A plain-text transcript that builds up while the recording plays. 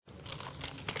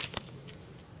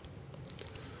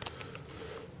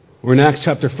We're in Acts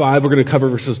chapter 5. We're going to cover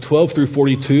verses 12 through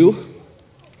 42.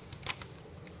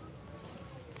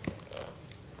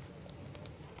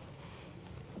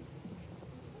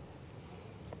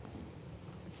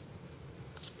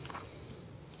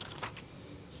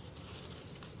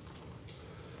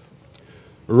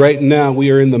 Right now, we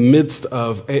are in the midst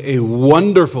of a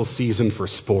wonderful season for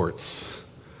sports.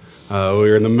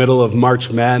 We're in the middle of March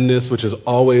Madness, which is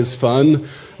always fun.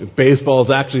 Baseball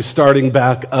is actually starting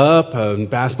back up.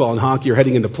 Basketball and hockey are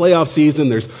heading into playoff season.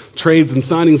 There's trades and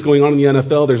signings going on in the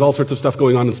NFL. There's all sorts of stuff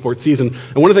going on in sports season.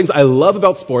 And one of the things I love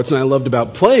about sports, and I loved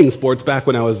about playing sports back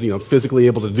when I was, physically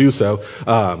able to do so,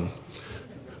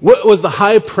 what was the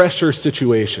high-pressure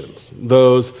situations.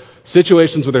 Those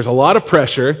situations where there's a lot of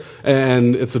pressure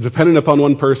and it's dependent upon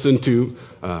one person to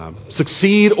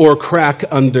succeed or crack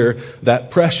under that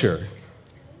pressure.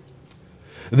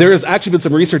 There has actually been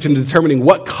some research into determining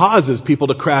what causes people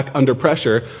to crack under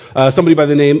pressure. Somebody by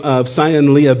the name of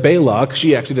Cyan Leah Baylock,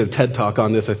 she actually did a TED Talk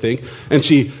on this, I think, and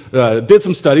she did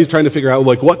some studies trying to figure out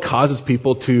what causes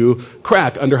people to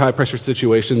crack under high-pressure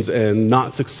situations and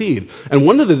not succeed. And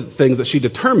one of the things that she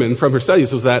determined from her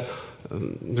studies was that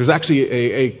there's actually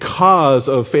a cause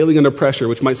of failing under pressure,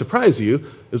 which might surprise you,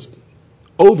 is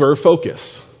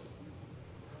over-focus.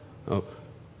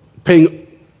 Paying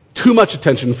too much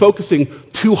attention, focusing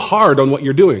too hard on what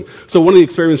you're doing. So one of the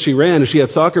experiments she ran is she had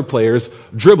soccer players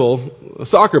dribble a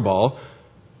soccer ball,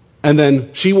 and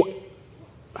then she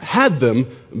had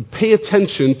them pay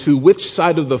attention to which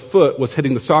side of the foot was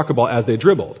hitting the soccer ball as they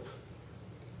dribbled.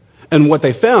 And what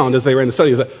they found as they ran the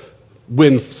study is that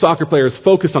when soccer players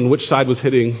focused on which side was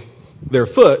hitting their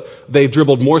foot, they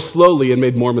dribbled more slowly and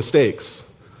made more mistakes.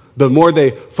 The more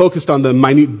they focused on the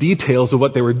minute details of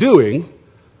what they were doing,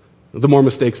 the more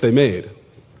mistakes they made.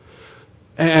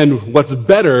 And what's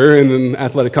better in an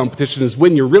athletic competition is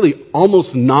when you're really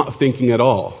almost not thinking at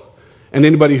all. And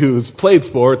anybody who's played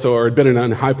sports or been in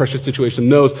a high-pressure situation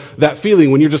knows that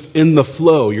feeling when you're just in the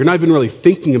flow. You're not even really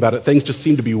thinking about it. Things just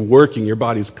seem to be working. Your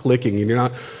body's clicking, and you're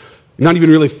not even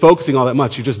really focusing all that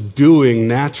much. You're just doing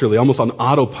naturally, almost on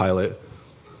autopilot,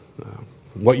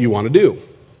 what you want to do.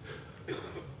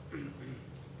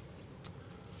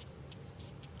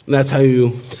 And that's how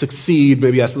you succeed,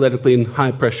 maybe athletically, in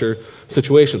high-pressure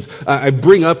situations. I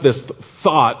bring up this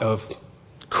thought of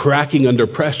cracking under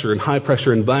pressure in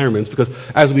high-pressure environments because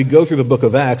as we go through the book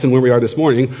of Acts and where we are this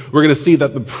morning, we're going to see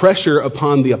that the pressure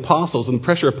upon the apostles and the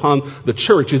pressure upon the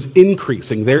church is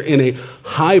increasing. They're in a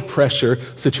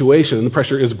high-pressure situation, and the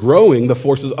pressure is growing. The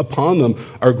forces upon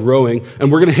them are growing,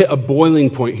 and we're going to hit a boiling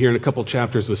point here in a couple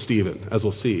chapters with Stephen, as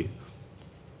we'll see.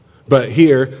 But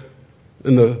here,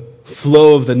 in the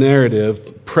flow of the narrative,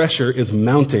 pressure is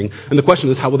mounting. And the question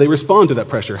is, how will they respond to that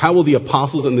pressure? How will the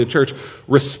apostles and the church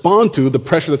respond to the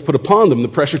pressure that's put upon them, the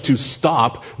pressure to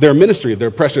stop their ministry,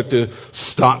 their pressure to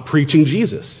stop preaching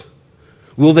Jesus?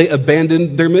 Will they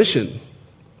abandon their mission?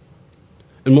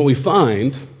 And what we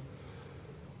find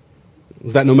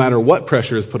is that no matter what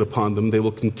pressure is put upon them, they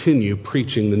will continue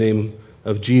preaching the name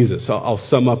of Jesus. I'll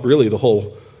sum up really the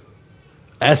whole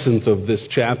essence of this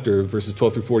chapter, verses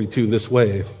 12 through 42, this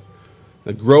way.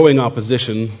 That growing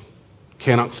opposition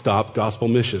cannot stop gospel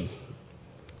mission.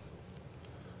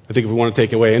 I think if we want to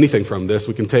take away anything from this,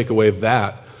 we can take away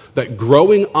that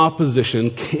growing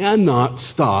opposition cannot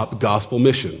stop gospel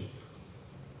mission.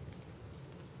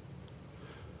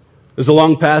 There's a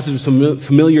long passage of some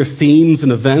familiar themes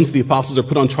and events. The apostles are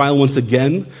put on trial once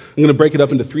again. I'm going to break it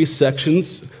up into 3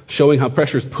 sections, showing how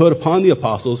pressure is put upon the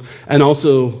apostles, and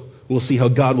also we'll see how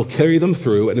God will carry them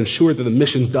through and ensure that the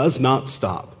mission does not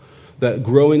stop. That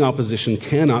growing opposition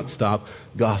cannot stop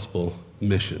gospel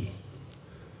mission.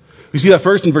 We see that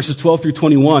first in verses 12 through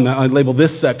 21. I label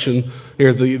this section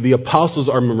here, the apostles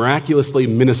are miraculously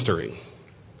ministering.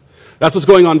 That's what's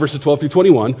going on in verses 12 through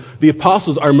 21. The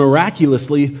apostles are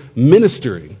miraculously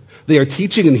ministering. They are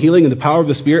teaching and healing in the power of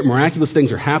the Spirit. Miraculous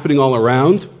things are happening all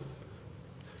around.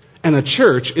 And the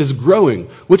church is growing,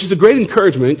 which is a great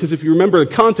encouragement because if you remember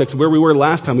the context of where we were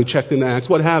last time we checked in Acts,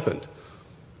 what happened?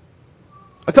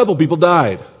 A couple people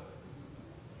died.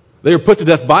 They were put to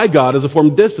death by God as a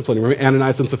form of discipline. Remember,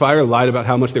 Ananias and Sapphira lied about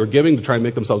how much they were giving to try and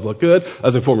make themselves look good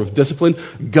as a form of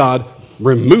discipline. God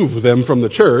removed them from the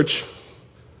church.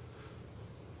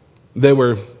 They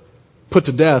were put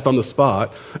to death on the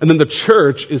spot. And then the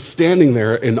church is standing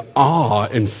there in awe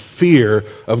and fear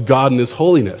of God and His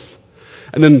holiness.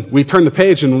 And then we turn the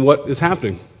page and what is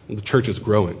happening? The church is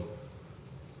growing.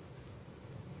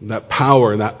 That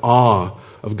power and that awe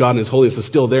of God and His holiness is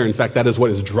still there. In fact, that is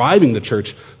what is driving the church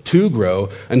to grow.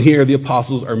 And here the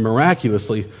apostles are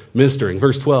miraculously ministering.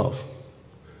 Verse 12.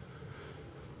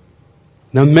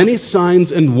 Now many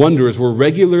signs and wonders were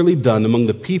regularly done among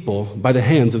the people by the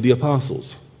hands of the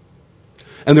apostles.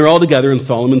 And they were all together in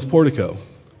Solomon's portico.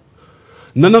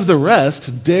 None of the rest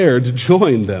dared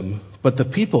join them, but the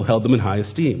people held them in high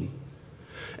esteem.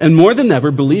 And more than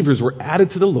ever, believers were added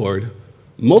to the Lord,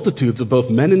 multitudes of both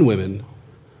men and women,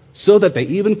 so that they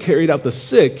even carried out the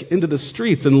sick into the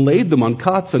streets and laid them on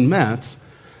cots and mats,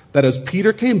 that as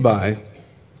Peter came by,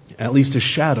 at least his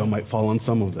shadow might fall on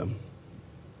some of them.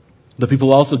 The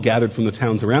people also gathered from the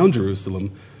towns around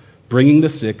Jerusalem, bringing the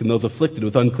sick and those afflicted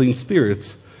with unclean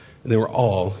spirits, and they were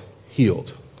all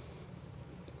healed.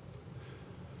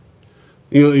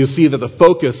 You see that the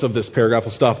focus of this paragraph,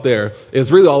 will stop there, is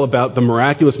really all about the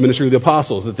miraculous ministry of the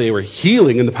apostles, that they were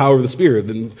healing in the power of the Spirit.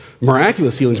 And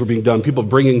miraculous healings were being done, people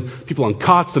bringing people on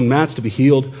cots and mats to be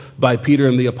healed by Peter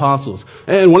and the apostles.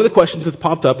 And one of the questions that's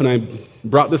popped up, and I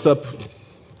brought this up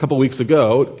a couple weeks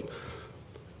ago,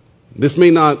 this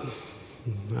may not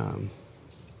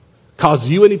cause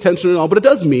you any tension at all, but it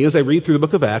does me as I read through the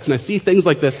book of Acts, and I see things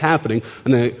like this happening,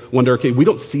 and I wonder, okay, we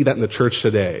don't see that in the church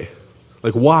today.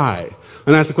 Like, why?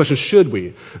 And I ask the question, should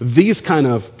we? These kind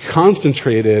of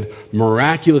concentrated,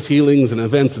 miraculous healings and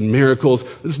events and miracles,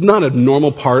 this is not a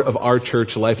normal part of our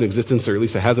church life and existence, or at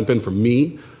least it hasn't been for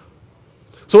me.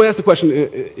 So I ask the question,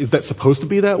 is that supposed to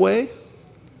be that way?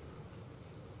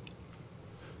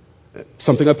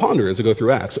 Something I ponder as I go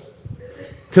through Acts.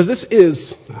 Because this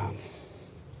is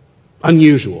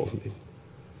unusual.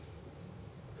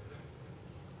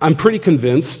 I'm pretty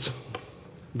convinced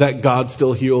that God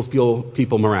still heals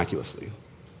people miraculously.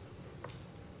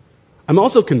 I'm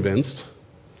also convinced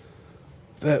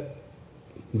that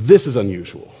this is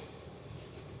unusual.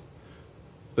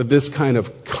 That this kind of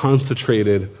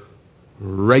concentrated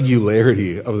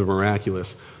regularity of the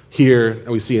miraculous here,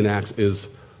 we see in Acts, is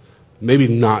maybe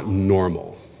not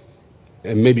normal.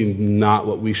 And maybe not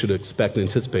what we should expect and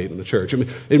anticipate in the church. I mean,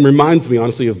 it reminds me,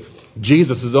 honestly, of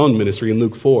Jesus' own ministry in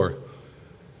Luke 4.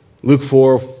 Luke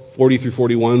 4, 40 through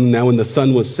 41, now when the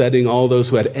sun was setting, all those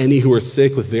who had any who were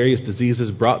sick with various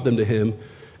diseases brought them to him,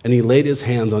 and he laid his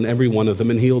hands on every one of them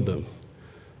and healed them.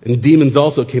 And demons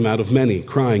also came out of many,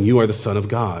 crying, "You are the Son of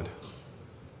God."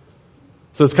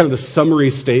 So it's kind of the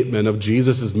summary statement of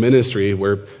Jesus' ministry,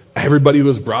 where everybody who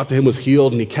was brought to him was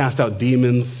healed, and he cast out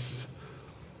demons.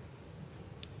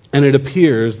 And it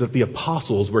appears that the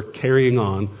apostles were carrying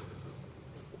on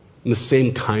in the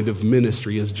same kind of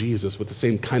ministry as Jesus, with the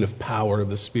same kind of power of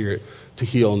the Spirit to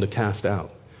heal and to cast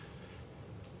out.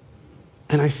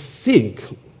 And I think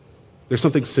there's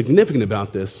something significant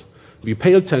about this. If you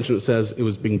pay attention, it says it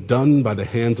was being done by the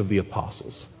hands of the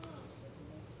apostles.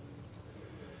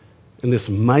 And this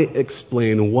might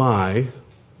explain why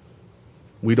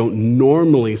we don't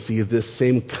normally see this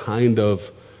same kind of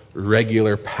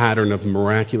regular pattern of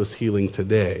miraculous healing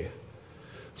today.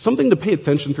 Something to pay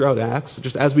attention throughout Acts,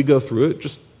 just as we go through it,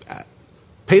 just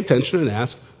pay attention and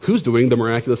ask, who's doing the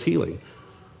miraculous healing?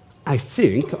 I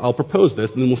think I'll propose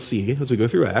this, and then we'll see as we go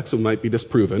through Acts. It might be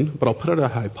disproven, but I'll put out a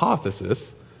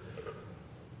hypothesis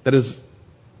that is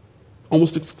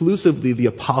almost exclusively the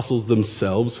apostles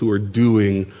themselves who are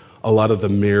doing a lot of the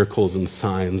miracles and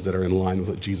signs that are in line with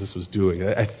what Jesus was doing.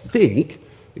 I think,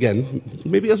 again,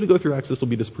 maybe as we go through Acts, this will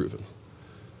be disproven.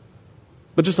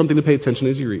 But just something to pay attention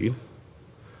as you read.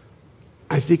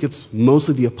 I think it's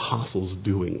mostly the apostles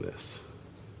doing this.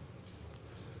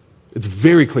 It's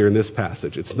very clear in this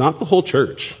passage. It's not the whole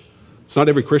church. It's not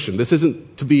every Christian. This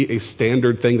isn't to be a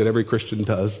standard thing that every Christian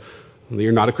does.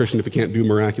 You're not a Christian if you can't do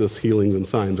miraculous healings and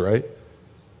signs, right?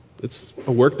 It's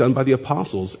a work done by the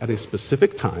apostles at a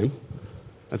specific time,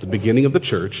 at the beginning of the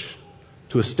church,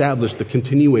 to establish the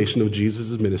continuation of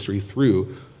Jesus' ministry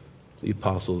through the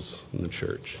apostles in the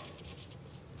church.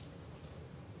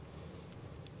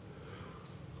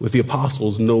 With the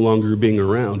apostles no longer being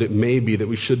around, it may be that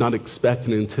we should not expect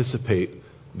and anticipate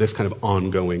this kind of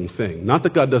ongoing thing. Not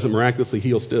that God doesn't miraculously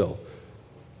heal still,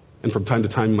 and from time to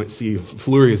time you might see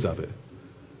flurries of it.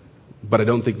 But I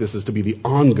don't think this is to be the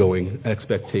ongoing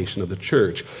expectation of the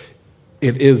church.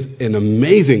 It is an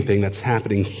amazing thing that's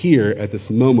happening here at this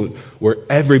moment where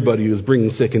everybody is bringing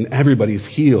sick and everybody's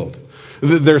healed.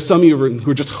 There are some of you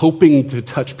who are just hoping to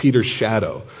touch Peter's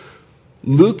shadow.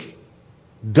 Luke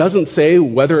doesn't say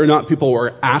whether or not people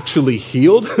were actually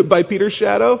healed by Peter's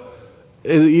shadow.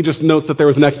 He just notes that there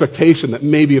was an expectation that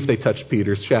maybe if they touched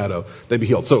Peter's shadow, they'd be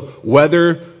healed. So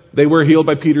whether they were healed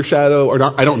by Peter's shadow or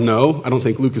not, I don't know. I don't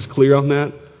think Luke is clear on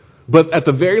that. But at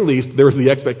the very least, there was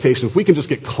the expectation, if we can just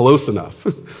get close enough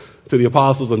to the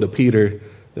apostles and to Peter,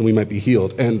 then we might be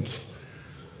healed. And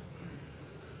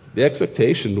the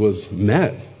expectation was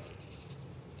met.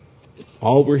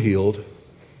 All were healed.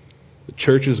 The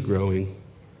church is growing.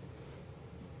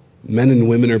 Men and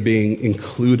women are being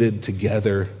included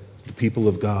together, the people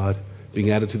of God,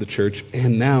 being added to the church.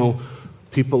 And now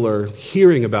people are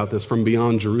hearing about this from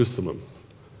beyond Jerusalem.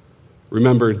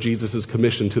 Remember Jesus'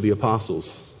 commission to the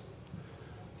apostles.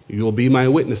 You will be my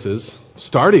witnesses,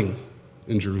 starting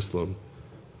in Jerusalem,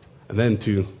 and then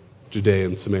to Judea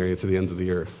and Samaria, to the ends of the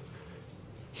earth.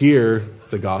 Here,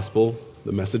 the gospel,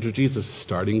 the message of Jesus, is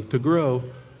starting to grow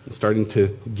and starting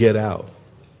to get out.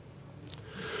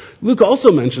 Luke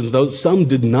also mentions, though, some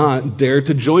did not dare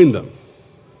to join them.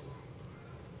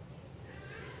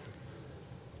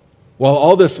 While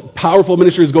all this powerful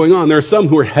ministry is going on, there are some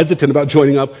who are hesitant about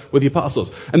joining up with the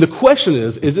apostles. And the question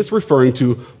is this referring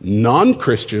to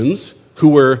non-Christians who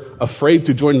were afraid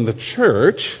to join the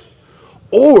church,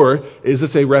 or is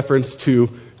this a reference to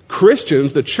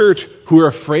Christians, the church, who are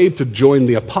afraid to join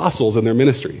the apostles in their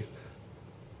ministry?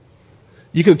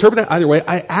 You can interpret that either way.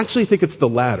 I actually think it's the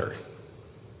latter.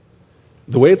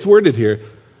 The way it's worded here,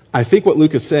 I think what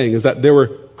Luke is saying is that there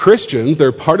were Christians,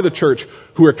 they're part of the church,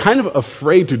 who are kind of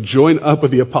afraid to join up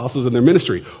with the apostles in their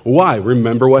ministry. Why?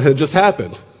 Remember what had just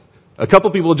happened. A couple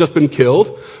people had just been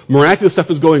killed. Miraculous stuff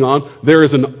is going on. There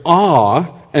is an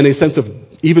awe and a sense of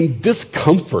even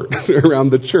discomfort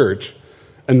around the church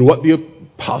and what the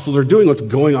apostles are doing, what's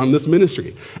going on in this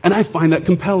ministry. And I find that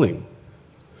compelling.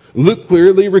 Luke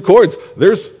clearly records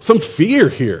there's some fear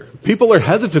here. People are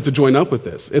hesitant to join up with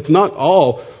this. It's not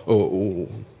all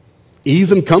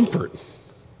ease and comfort.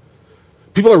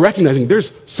 People are recognizing there's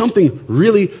something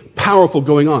really powerful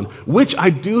going on, which I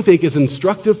do think is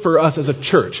instructive for us as a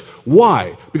church.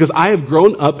 Why? Because I have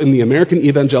grown up in the American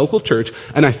evangelical church,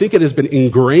 and I think it has been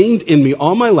ingrained in me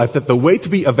all my life that the way to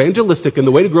be evangelistic and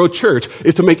the way to grow a church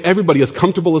is to make everybody as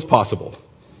comfortable as possible.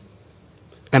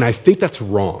 And I think that's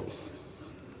wrong.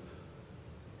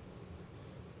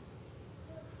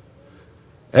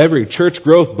 Every church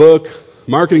growth book,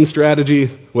 marketing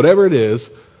strategy, whatever it is,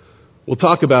 we'll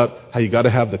talk about how you got to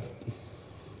have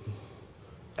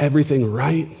everything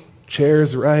right,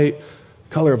 chairs right,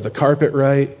 color of the carpet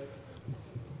right,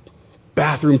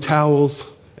 bathroom towels,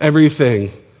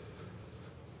 everything.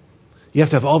 You have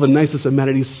to have all the nicest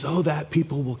amenities so that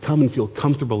people will come and feel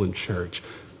comfortable in church.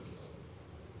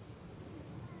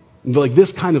 Like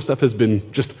this kind of stuff has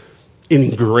been just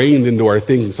ingrained into our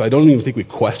thinking, so I don't even think we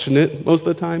question it most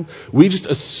of the time. We just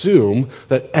assume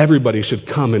that everybody should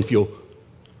come and feel,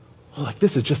 oh, like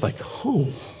this is just like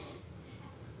home.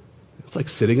 It's like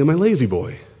sitting in my lazy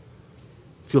boy.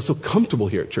 I feel so comfortable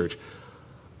here at church.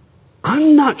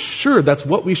 I'm not sure that's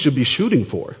what we should be shooting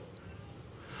for.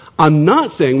 I'm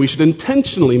not saying we should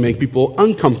intentionally make people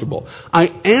uncomfortable. I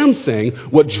am saying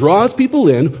what draws people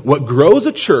in, what grows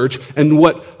a church, and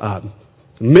what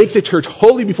makes a church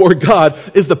holy before God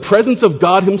is the presence of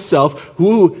God himself,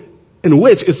 in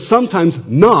which is sometimes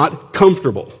not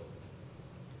comfortable.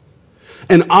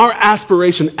 And our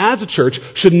aspiration as a church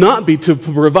should not be to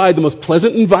provide the most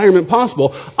pleasant environment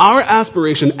possible. Our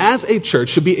aspiration as a church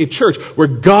should be a church where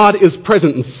God is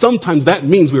present, and sometimes that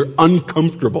means we're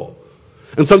uncomfortable.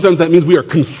 And sometimes that means we are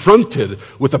confronted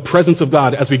with the presence of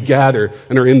God as we gather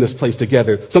and are in this place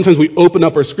together. Sometimes we open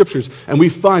up our scriptures and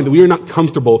we find that we are not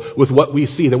comfortable with what we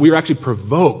see, that we are actually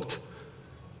provoked.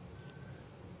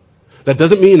 That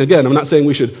doesn't mean, again, I'm not saying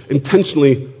we should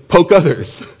intentionally poke others,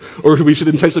 or we should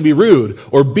intentionally be rude,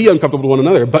 or be uncomfortable to one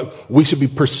another, but we should be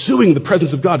pursuing the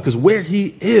presence of God, because where he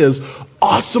is,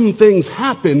 awesome things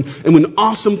happen, and when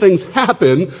awesome things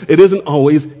happen, it isn't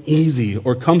always easy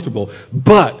or comfortable,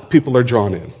 but people are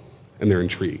drawn in, and they're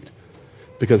intrigued,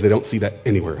 because they don't see that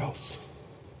anywhere else.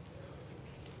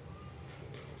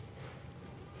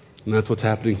 And that's what's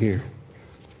happening here.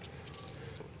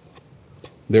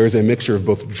 There is a mixture of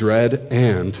both dread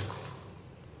and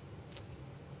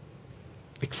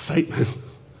excitement,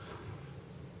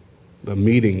 the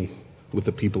meeting with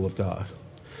the people of God.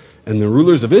 And the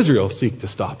rulers of Israel seek to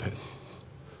stop it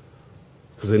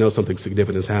because they know something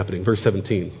significant is happening. Verse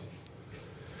 17.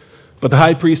 But the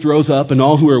high priest rose up, and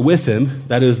all who were with him,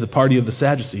 that is the party of the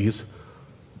Sadducees,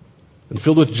 and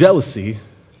filled with jealousy,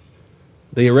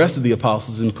 they arrested the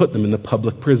apostles and put them in the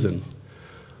public prison.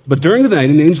 But during the night,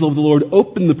 an angel of the Lord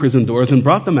opened the prison doors and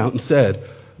brought them out and said,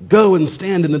 "Go and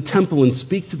stand in the temple and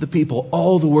speak to the people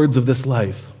all the words of this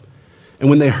life." And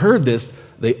when they heard this,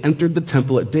 they entered the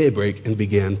temple at daybreak and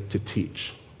began to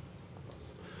teach.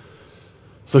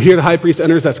 So here the high priest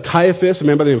enters. That's Caiaphas, a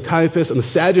man by the name of Caiaphas, and the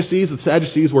Sadducees. The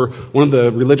Sadducees were one of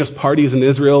the religious parties in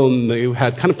Israel, and they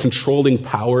had kind of controlling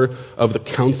power of the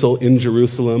council in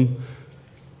Jerusalem.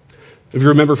 If you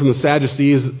remember from the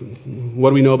Sadducees,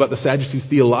 what do we know about the Sadducees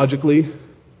theologically?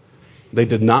 They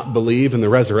did not believe in the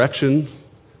resurrection.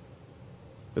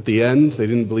 At the end, they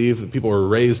didn't believe that people were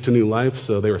raised to new life,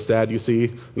 so they were sad, you see.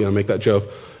 Make that joke.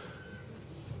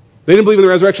 They didn't believe in the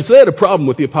resurrection, so they had a problem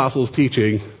with the apostles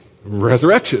teaching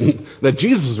resurrection, that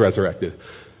Jesus was resurrected.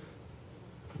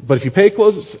 But if you pay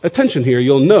close attention here,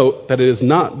 you'll note that it is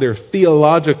not their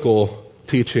theological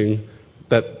teaching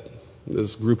that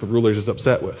this group of rulers is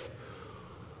upset with.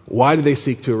 Why do they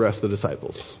seek to arrest the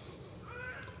disciples?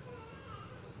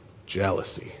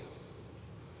 Jealousy.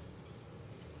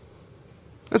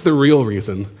 That's the real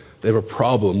reason they have a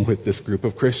problem with this group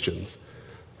of Christians.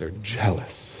 They're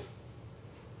jealous.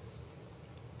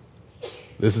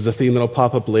 This is a theme that will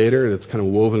pop up later, and it's kind of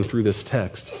woven through this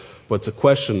text. But it's a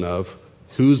question of,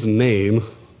 whose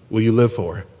name will you live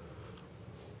for?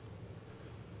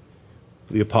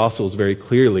 The apostles very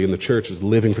clearly in the church is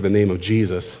living for the name of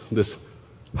Jesus. This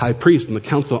high priest and the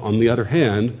council, on the other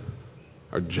hand,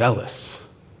 are jealous.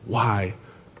 Why?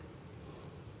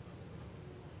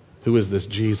 Who is this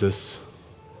Jesus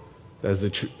that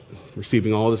is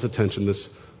receiving all this attention, this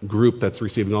group that's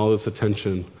receiving all this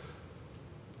attention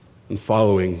and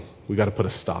following? We got to put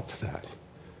a stop to that.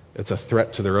 It's a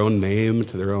threat to their own name,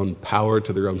 to their own power,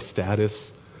 to their own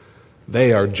status.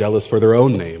 They are jealous for their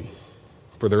own name,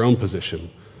 for their own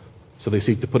position. So they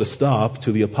seek to put a stop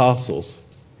to the apostles.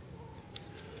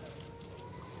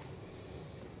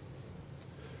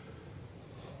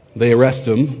 They arrest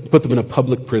them, put them in a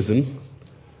public prison,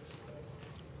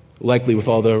 likely with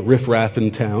all the riffraff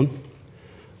in town.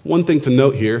 One thing to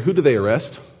note here, who do they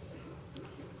arrest?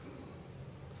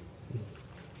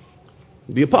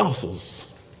 The apostles.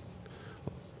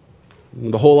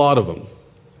 The whole lot of them.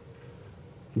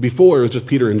 Before, it was just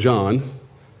Peter and John.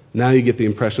 Now you get the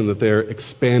impression that they're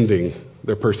expanding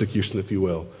their persecution, if you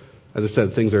will. As I said,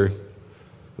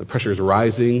 the pressure is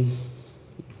rising,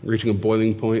 reaching a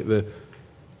boiling point. The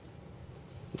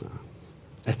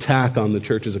attack on the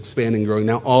church is expanding, growing.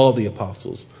 Now all the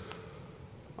apostles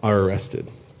are arrested.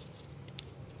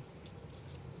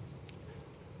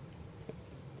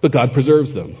 But God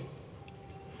preserves them.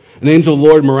 An angel of the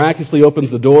Lord miraculously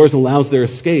opens the doors and allows their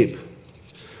escape.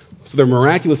 So their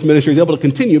miraculous ministry is able to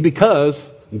continue because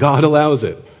God allows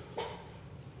it.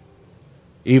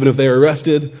 Even if they are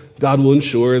arrested, God will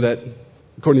ensure that,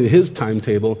 according to His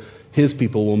timetable, His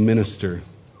people will minister.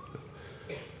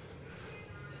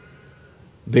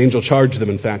 The angel charged them,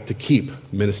 in fact, to keep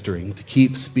ministering, to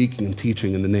keep speaking and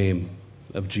teaching in the name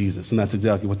of Jesus. And that's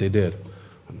exactly what they did.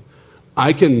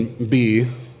 I can be,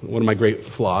 one of my great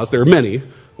flaws, there are many,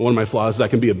 one of my flaws is I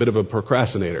can be a bit of a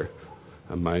procrastinator.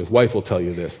 And my wife will tell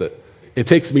you this, that it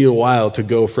takes me a while to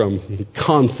go from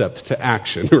concept to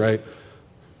action, right?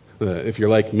 If you're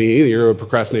like me, you're a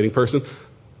procrastinating person,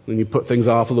 then you put things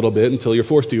off a little bit until you're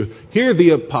forced to. Here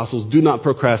the apostles do not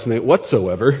procrastinate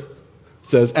whatsoever. It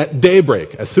says at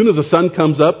daybreak, as soon as the sun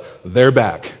comes up, they're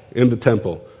back in the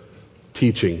temple,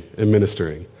 teaching and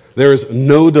ministering. There is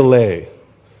no delay.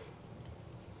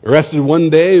 Arrested one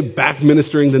day, back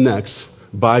ministering the next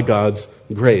by God's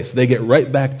grace. They get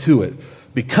right back to it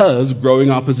because growing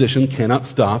opposition cannot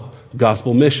stop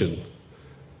gospel mission.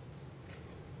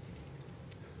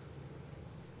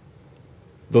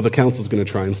 Though the council is going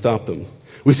to try and stop them.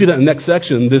 We see that in the next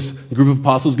section, this group of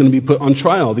apostles is going to be put on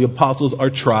trial. The apostles are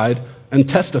tried and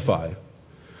testify.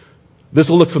 This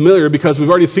will look familiar because we've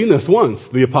already seen this once.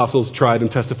 The apostles tried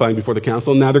and testifying before the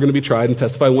council, and now they're going to be tried and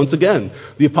testify once again.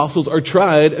 The apostles are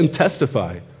tried and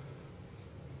testify.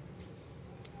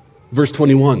 Verse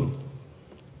 21.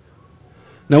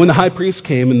 Now when the high priest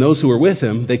came and those who were with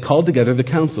him, they called together the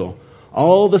council,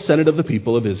 all the senate of the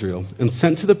people of Israel, and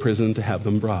sent to the prison to have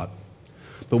them brought.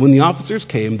 But when the officers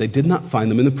came, they did not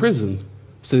find them in the prison,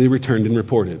 so they returned and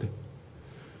reported,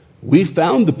 "We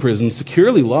found the prison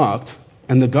securely locked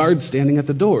and the guards standing at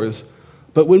the doors,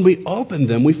 but when we opened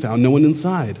them, we found no one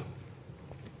inside."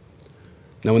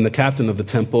 Now when the captain of the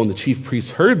temple and the chief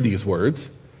priests heard these words,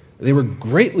 they were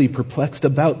greatly perplexed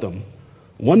about them,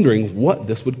 wondering what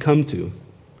this would come to.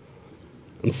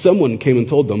 And someone came and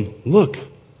told them, "Look,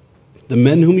 the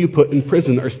men whom you put in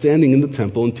prison are standing in the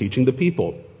temple and teaching the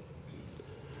people."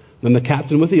 Then the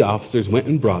captain with the officers went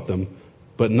and brought them,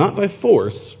 but not by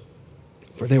force,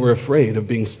 for they were afraid of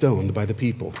being stoned by the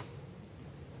people.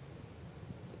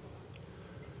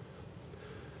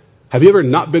 Have you ever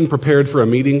not been prepared for a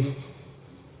meeting?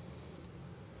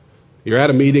 You're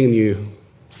at a meeting and you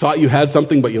thought you had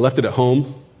something, but you left it at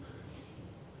home.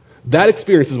 That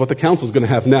experience is what the council is going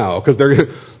to have now, because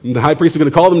the high priest is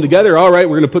going to call them together. All right,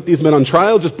 we're going to put these men on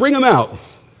trial. Just bring them out.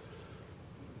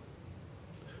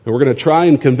 And we're going to try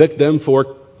and convict them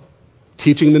for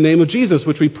teaching the name of Jesus,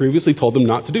 which we previously told them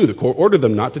not to do. The court ordered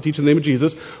them not to teach the name of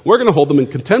Jesus. We're going to hold them in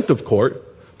contempt of court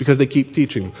because they keep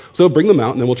teaching. So bring them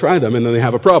out and then we'll try them, and then they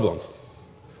have a problem.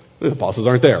 The apostles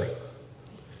aren't there.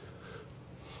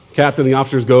 Captain and the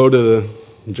officers go to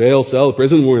the jail cell,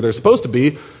 prison where they're supposed to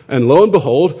be, and lo and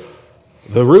behold,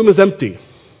 the room is empty.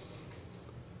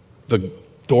 The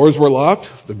doors were locked,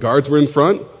 the guards were in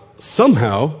front.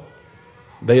 Somehow,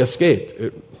 they escaped.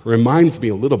 It reminds me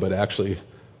a little bit, actually,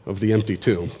 of the empty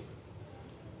tomb.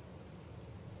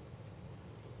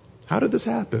 How did this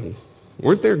happen?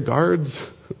 Weren't there guards?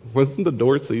 Wasn't the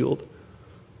door sealed?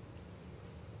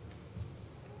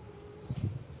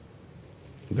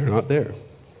 They're not there.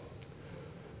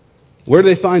 Where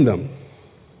do they find them?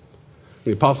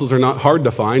 The apostles are not hard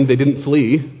to find. They didn't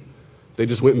flee. They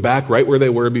just went back right where they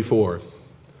were before,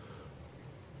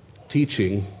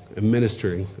 teaching and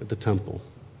ministering at the temple.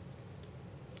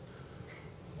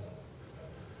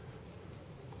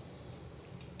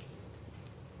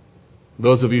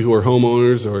 Those of you who are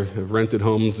homeowners or have rented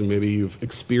homes and maybe you've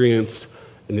experienced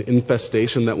an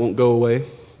infestation that won't go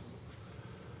away,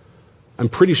 I'm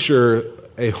pretty sure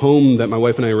a home that my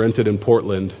wife and I rented in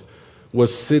Portland was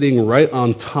sitting right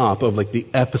on top of like the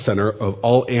epicenter of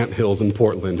all anthills in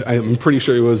Portland. I'm pretty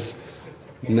sure it was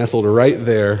nestled right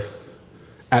there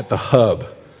at the hub.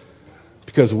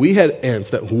 Because we had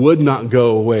ants that would not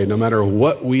go away no matter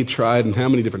what we tried and how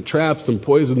many different traps and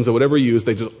poisons or whatever we used,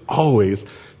 they just always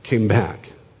came back.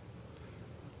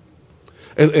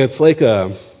 And it's like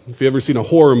if you've ever seen a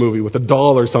horror movie with a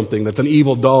doll or something that's an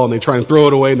evil doll and they try and throw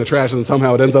it away in the trash and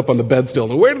somehow it ends up on the bed still.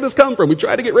 And where did this come from? We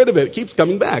tried to get rid of it. It keeps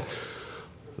coming back.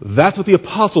 That's what the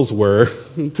apostles were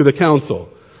to the council.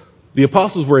 The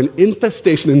apostles were an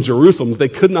infestation in Jerusalem that they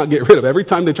could not get rid of. Every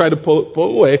time they tried to pull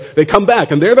away, they come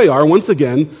back. And there they are once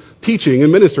again teaching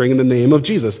and ministering in the name of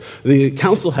Jesus. The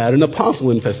council had an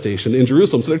apostle infestation in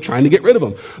Jerusalem, so they're trying to get rid of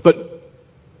them. But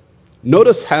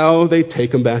notice how they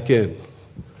take them back in.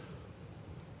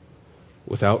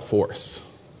 Without force.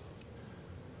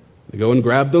 They go and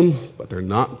grab them, but they're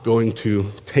not going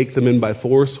to take them in by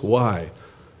force. Why?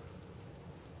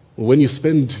 Well, when you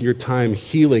spend your time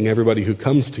healing everybody who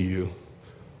comes to you,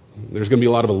 there's going to be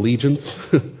a lot of allegiance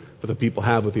that the people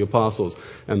have with the apostles.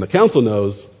 And the council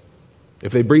knows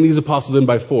if they bring these apostles in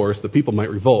by force, the people might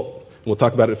revolt. And we'll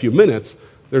talk about it in a few minutes.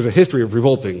 There's a history of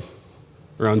revolting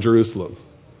around Jerusalem.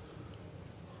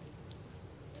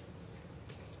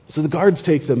 So the guards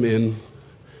take them in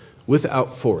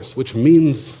without force, which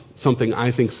means something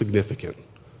I think significant.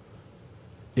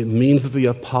 It means that the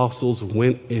apostles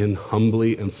went in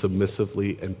humbly and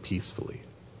submissively and peacefully.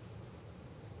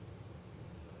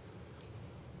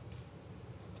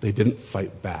 They didn't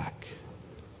fight back.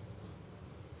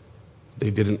 They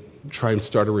didn't try and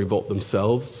start a revolt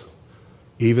themselves,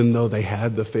 even though they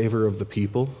had the favor of the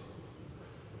people,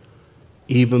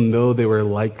 even though they were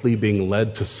likely being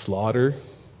led to slaughter.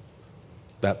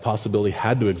 That possibility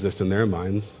had to exist in their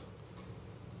minds.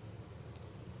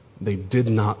 They did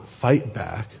not fight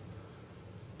back,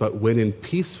 but went in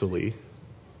peacefully,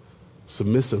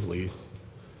 submissively,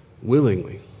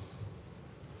 willingly.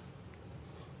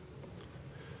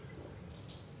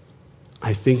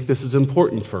 I think this is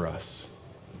important for us.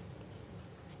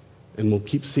 And we'll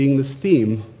keep seeing this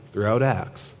theme throughout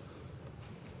Acts.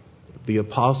 The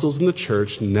apostles in the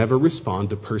church never respond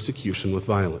to persecution with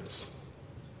violence.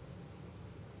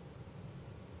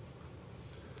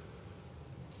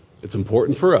 It's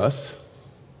important for us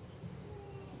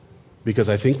because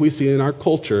I think we see in our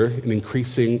culture an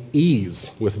increasing ease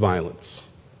with violence.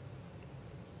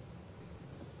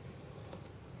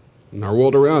 In our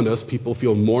world around us, people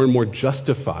feel more and more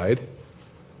justified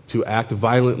to act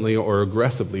violently or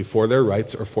aggressively for their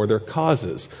rights or for their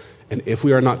causes. And if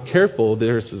we are not careful,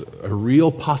 there's a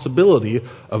real possibility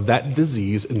of that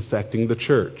disease infecting the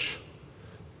church.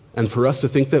 And for us to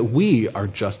think that we are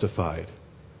justified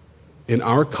in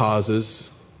our causes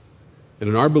and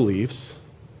in our beliefs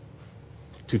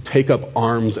to take up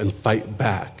arms and fight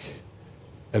back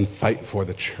and fight for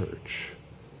the church.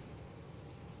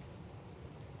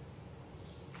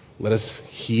 Let us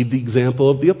heed the example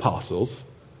of the apostles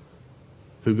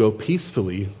who go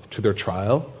peacefully to their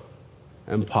trial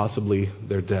and possibly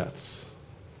their deaths.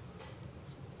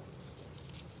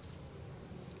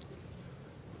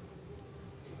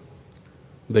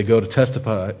 They go to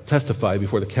testify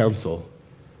before the council,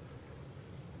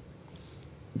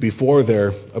 before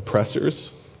their oppressors,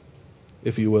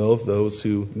 if you will, those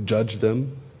who judge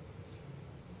them.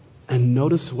 And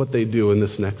notice what they do in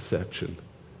this next section.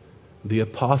 The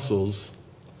apostles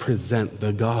present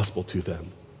the gospel to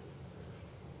them.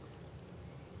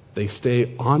 They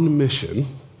stay on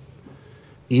mission,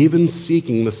 even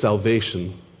seeking the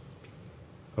salvation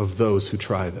of those who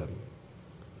try them.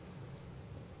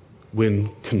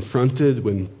 when confronted,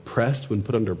 when pressed, when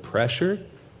put under pressure,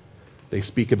 they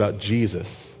speak about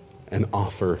Jesus and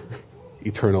offer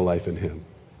eternal life in him.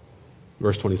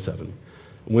 Verse 27.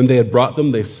 When they had brought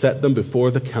them, they set them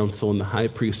before the council, and the high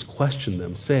priest questioned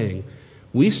them, saying,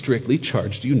 "We strictly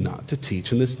charged you not to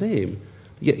teach in this name.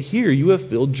 Yet here you have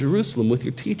filled Jerusalem with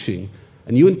your teaching,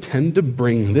 and you intend to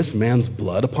bring this man's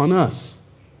blood upon us."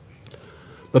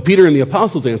 But Peter and the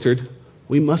apostles answered,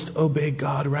 "We must obey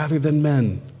God rather than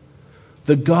men.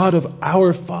 The God of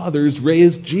our fathers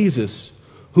raised Jesus,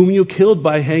 whom you killed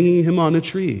by hanging him on a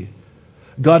tree.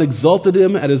 God exalted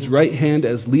him at his right hand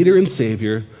as leader and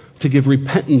Savior to give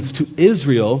repentance to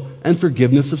Israel and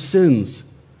forgiveness of sins.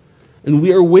 And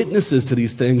we are witnesses to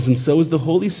these things, and so is the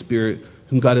Holy Spirit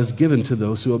whom God has given to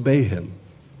those who obey him."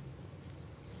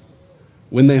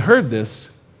 When they heard this,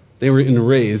 they were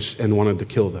enraged and wanted to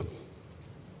kill them.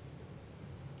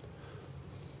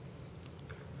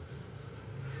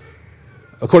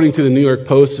 According to the New York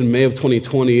Post, in May of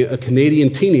 2020, a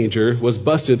Canadian teenager was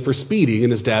busted for speeding in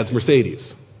his dad's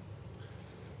Mercedes.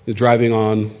 He was driving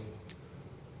on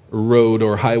a road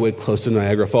or highway close to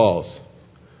Niagara Falls.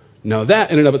 Now, that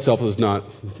in and of itself was not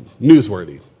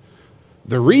newsworthy.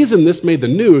 The reason this made the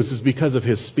news is because of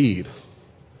his speed.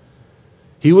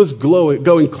 He was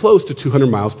going close to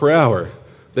 200 miles per hour.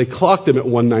 They clocked him at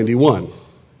 191.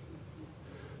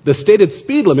 The stated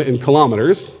speed limit in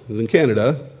kilometers, as in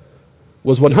Canada,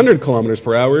 was 100 kilometers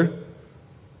per hour.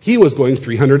 He was going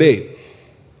 308.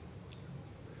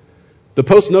 The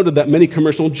Post noted that many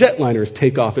commercial jetliners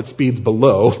take off at speeds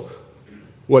below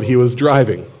what he was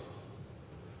driving.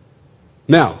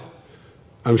 Now,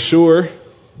 I'm sure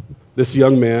this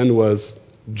young man was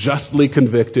justly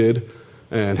convicted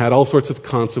and had all sorts of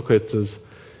consequences.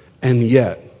 And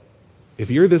yet,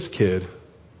 if you're this kid,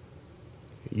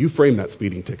 you frame that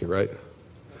speeding ticket, right?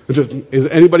 Is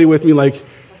anybody with me? Like,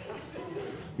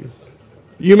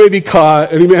 you may be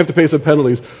caught and you may have to pay some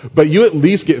penalties, but you at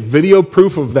least get video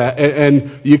proof of that,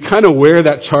 and you kind of wear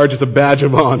that charge as a badge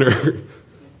of honor.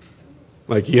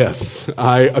 Like, yes,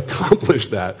 I accomplished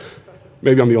that.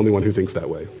 Maybe I'm the only one who thinks that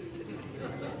way.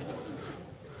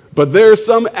 But there are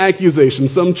some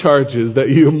accusations, some charges that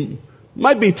you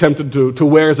might be tempted to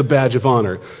wear as a badge of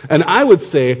honor. And I would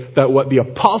say that what the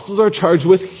apostles are charged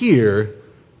with here,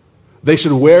 they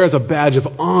should wear as a badge of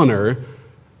honor.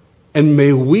 And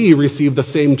may we receive the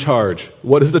same charge.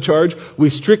 What is the charge? We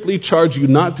strictly charge you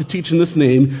not to teach in this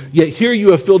name, yet here you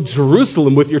have filled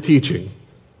Jerusalem with your teaching.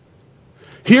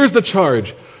 Here's the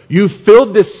charge. You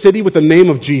filled this city with the name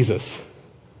of Jesus.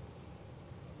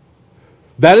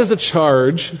 That is a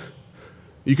charge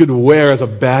you could wear as a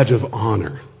badge of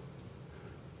honor.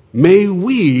 May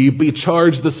we be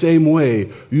charged the same way.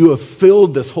 You have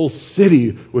filled this whole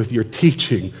city with your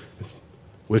teaching,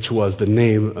 which was the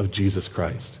name of Jesus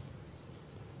Christ.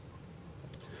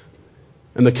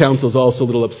 And the council's also a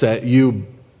little upset. You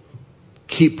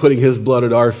keep putting his blood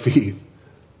at our feet.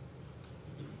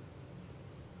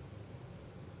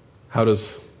 How do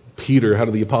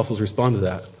the apostles respond to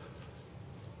that?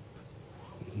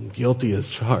 Guilty as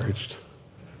charged.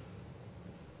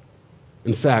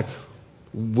 In fact,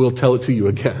 we'll tell it to you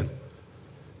again.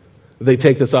 They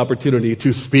take this opportunity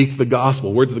to speak the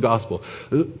gospel, words of the gospel.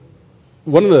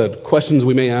 One of the questions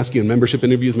we may ask you in membership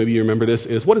interviews, maybe you remember this,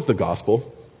 is what is the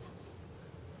gospel?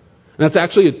 And that's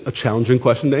actually a challenging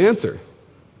question to answer.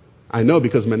 I know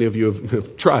because many of you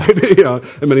have tried,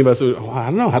 and many of us are, I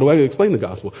don't know, how do I explain the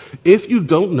gospel? If you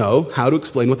don't know how to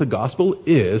explain what the gospel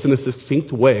is in a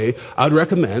succinct way, I'd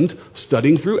recommend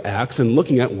studying through Acts and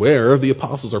looking at where the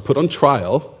apostles are put on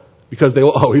trial, because they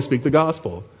will always speak the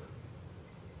gospel.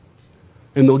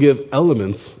 And they'll give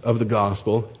elements of the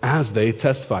gospel as they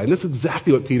testify. And that's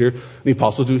exactly what Peter and the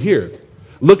apostles do here.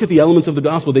 Look at the elements of the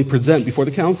gospel they present before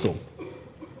the council.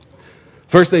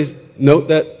 First, they note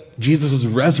that Jesus was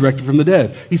resurrected from the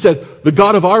dead. He said, the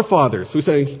God of our fathers. So he's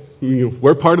saying,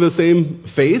 we're part of the same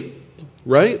faith,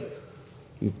 right?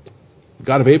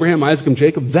 God of Abraham, Isaac, and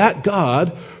Jacob. That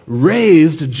God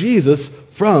raised Jesus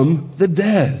from the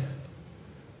dead.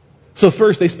 So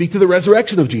first, they speak to the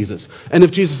resurrection of Jesus. And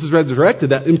if Jesus is resurrected,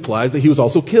 that implies that he was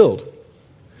also killed.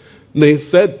 And they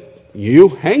said, you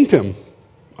hanged him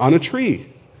on a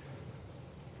tree.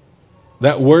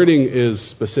 That wording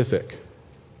is specific.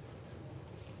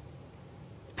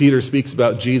 Peter speaks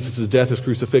about Jesus' death, his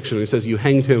crucifixion. He says, you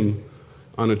hanged him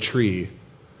on a tree.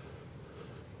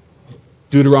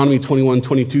 Deuteronomy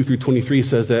 21:22 through 23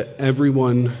 says that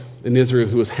everyone in Israel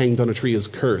who was hanged on a tree is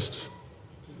cursed.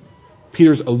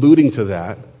 Peter's alluding to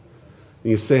that. And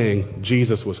he's saying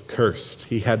Jesus was cursed.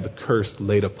 He had the curse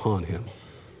laid upon him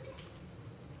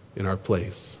in our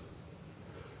place.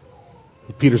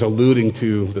 Peter's alluding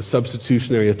to the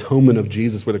substitutionary atonement of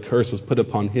Jesus, where the curse was put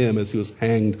upon him as he was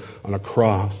hanged on a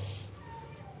cross.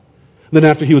 Then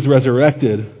after he was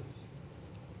resurrected,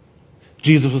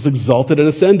 Jesus was exalted and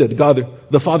ascended. God,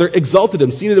 the Father, exalted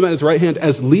him, seated him at his right hand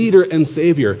as leader and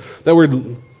Savior. That word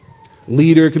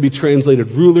leader could be translated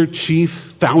ruler, chief,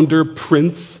 founder,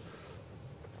 prince.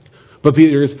 But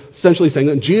Peter is essentially saying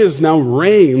that Jesus now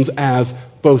reigns as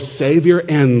both Savior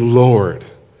and Lord,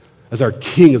 as our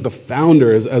King, as the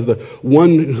founder, as the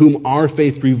one whom our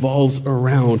faith revolves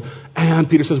around. And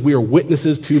Peter says we are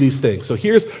witnesses to these things. So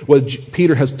here's what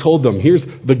Peter has told them. Here's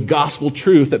the gospel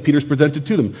truth that Peter's presented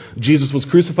to them. Jesus was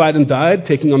crucified and died,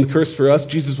 taking on the curse for us.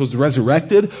 Jesus was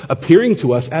resurrected, appearing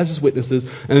to us as his witnesses.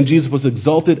 And then Jesus was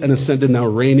exalted and ascended, now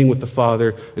reigning with the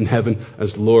Father in heaven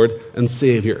as Lord and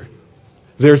Savior.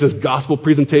 There's this gospel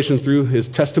presentation through his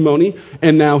testimony.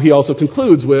 And now he also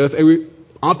concludes with an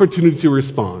opportunity to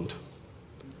respond.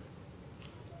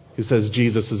 He says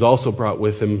Jesus has also brought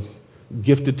with him,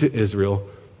 gifted to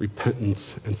Israel,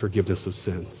 repentance and forgiveness of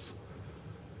sins.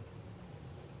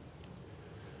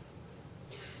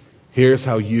 Here's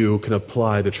how you can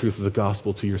apply the truth of the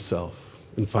gospel to yourself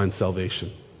and find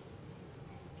salvation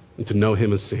and to know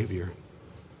him as Savior.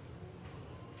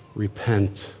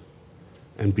 Repent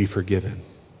and be forgiven.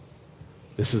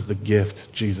 This is the gift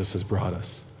Jesus has brought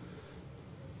us.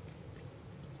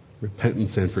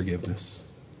 Repentance and forgiveness.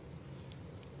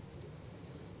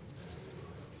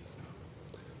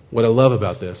 What I love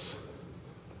about this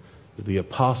is the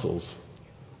apostles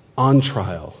on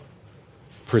trial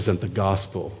present the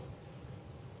gospel,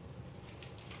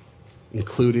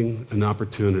 including an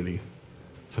opportunity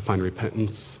to find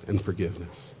repentance and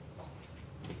forgiveness.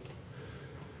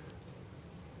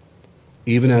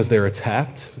 Even as they're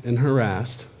attacked and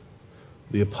harassed,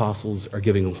 the apostles are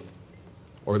giving,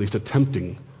 or at least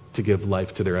attempting to give, life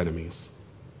to their enemies.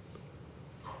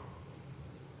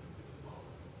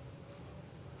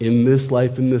 In this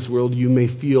life, in this world, you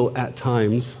may feel at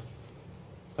times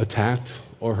attacked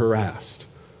or harassed,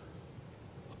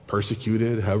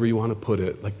 persecuted, however you want to put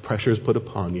it, like pressure is put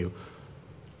upon you.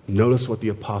 Notice what the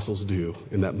apostles do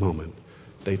in that moment.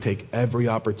 They take every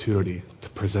opportunity to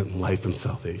present life and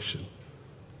salvation.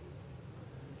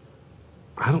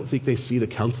 I don't think they see the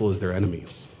council as their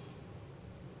enemies.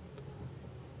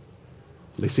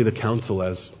 They see the council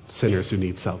as sinners who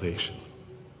need salvation.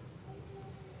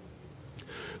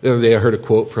 The other day I heard a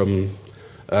quote from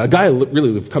a guy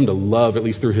really we've come to love, at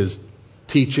least through his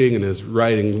teaching and his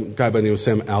writing, a guy by the name of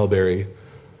Sam Allberry.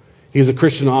 He's a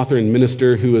Christian author and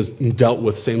minister who has dealt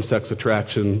with same-sex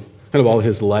attraction kind of all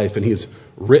his life, and he's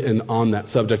written on that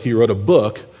subject. He wrote a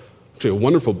book, actually a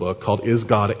wonderful book, called Is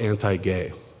God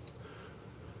Anti-Gay?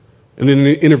 And in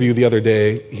an interview the other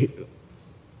day,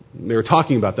 they were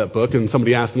talking about that book, and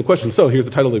somebody asked him the question, so here's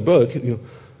the title of the book,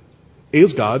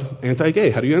 is God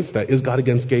anti-gay? How do you answer that? Is God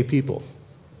against gay people?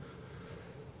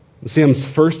 Sam's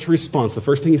first response, the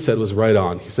first thing he said was right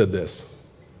on. He said this: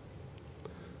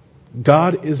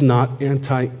 God is not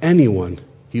anti-anyone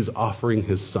he's offering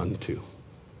his son to.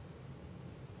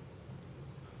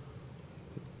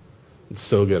 It's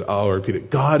so good. I'll repeat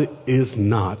it. God is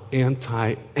not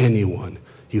anti-anyone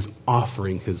he's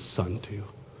offering his son to.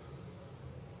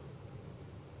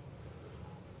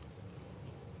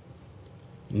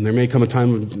 And there may come a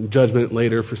time of judgment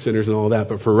later for sinners and all that,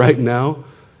 but for right now,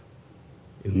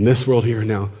 in this world here and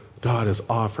now, God is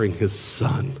offering his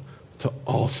son to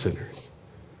all sinners,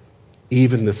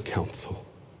 even this council.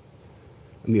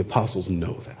 And the apostles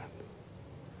know that.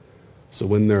 So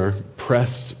when they're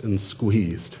pressed and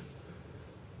squeezed,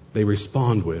 they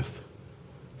respond with,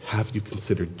 have you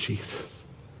considered Jesus?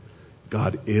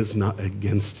 God is not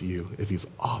against you if he's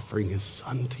offering his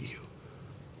son to you.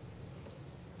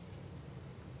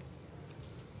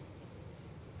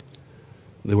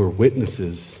 They were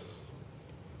witnesses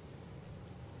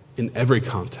in every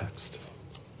context,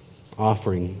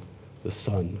 offering the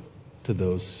Son to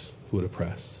those who would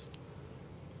oppress.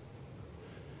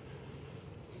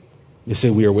 They say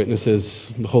we are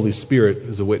witnesses. The Holy Spirit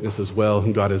is a witness as well,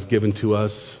 whom God has given to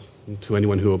us. And to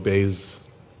anyone who obeys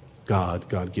God,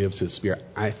 God gives his Spirit.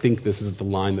 I think this is the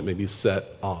line that maybe set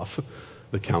off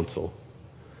the council.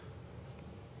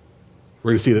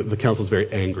 We're going to see that the council is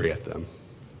very angry at them.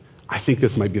 I think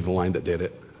this might be the line that did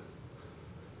it.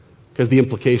 Because the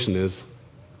implication is,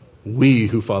 we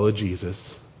who follow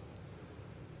Jesus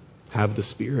have the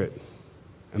Spirit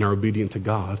and are obedient to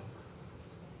God.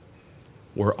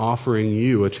 We're offering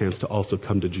you a chance to also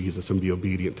come to Jesus and be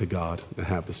obedient to God and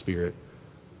have the Spirit.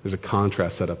 There's a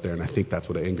contrast set up there, and I think that's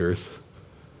what angers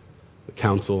the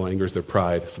council, angers their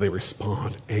pride. So they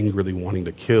respond angrily, wanting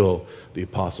to kill the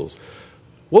apostles.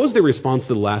 What was their response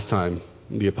to the last time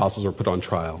the apostles were put on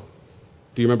trial?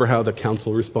 Do you remember how the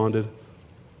council responded?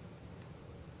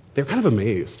 They were kind of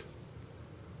amazed.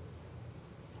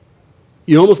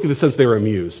 You almost get the sense they were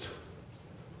amused.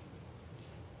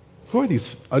 Who are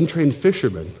these untrained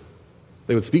fishermen?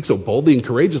 They would speak so boldly and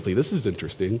courageously. This is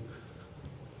interesting.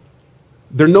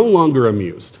 They're no longer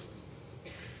amused.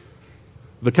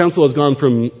 The council has gone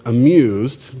from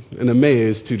amused and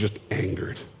amazed to just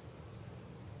angered,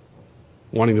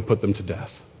 wanting to put them to death.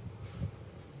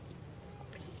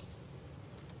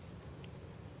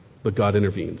 But God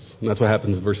intervenes. And that's what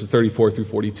happens in verses 34 through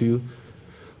 42.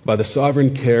 By the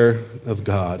sovereign care of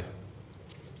God,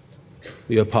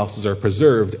 the apostles are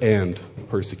preserved and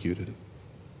persecuted.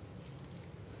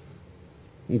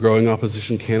 Growing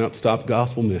opposition cannot stop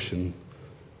gospel mission.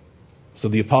 So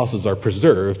the apostles are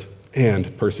preserved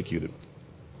and persecuted.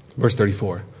 Verse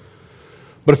 34.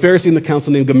 But a Pharisee in the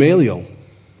council named Gamaliel,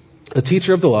 a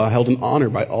teacher of the law held in honor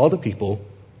by all the people,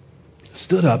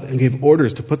 stood up and gave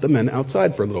orders to put the men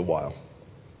outside for a little while.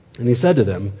 And he said to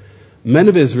them, Men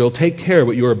of Israel, take care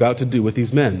what you are about to do with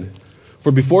these men.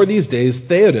 For before these days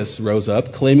Theudas rose up,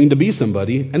 claiming to be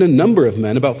somebody, and a number of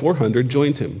men, about 400,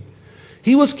 joined him.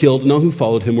 He was killed, and all who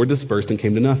followed him were dispersed and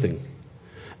came to nothing.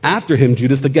 After him,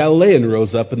 Judas the Galilean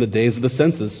rose up in the days of the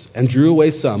census, and drew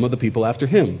away some of the people after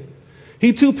him.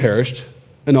 He too perished,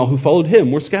 and all who followed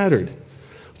him were scattered.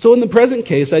 So in the present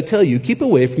case, I tell you, keep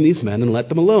away from these men and let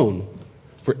them alone.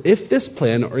 For if this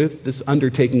plan or if this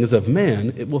undertaking is of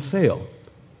man, it will fail.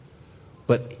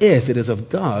 But if it is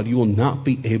of God, you will not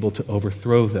be able to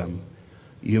overthrow them.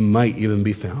 You might even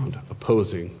be found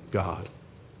opposing God.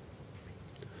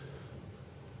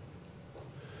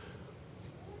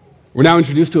 We're now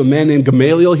introduced to a man named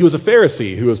Gamaliel. He was a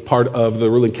Pharisee who was part of the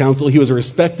ruling council. He was a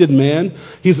respected man.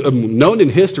 He's known in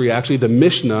history, actually, the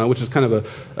Mishnah, which is kind of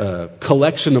a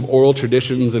collection of oral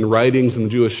traditions and writings in the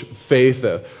Jewish faith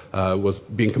that was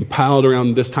being compiled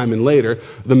around this time and later.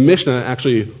 The Mishnah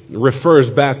actually refers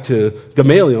back to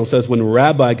Gamaliel. It says, when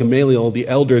Rabbi Gamaliel the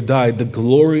elder died, the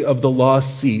glory of the law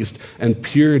ceased and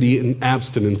purity and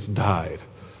abstinence died.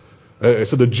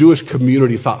 So the Jewish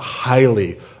community thought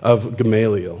highly of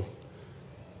Gamaliel.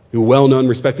 A well-known,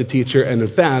 respected teacher, and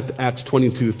in fact, Acts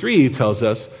 22:3 tells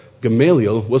us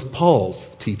Gamaliel was Paul's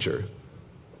teacher.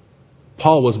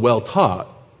 Paul was well taught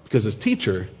because his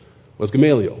teacher was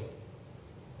Gamaliel.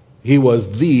 He was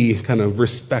the kind of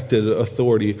respected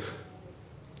authority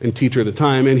and teacher at the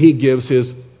time, and he gives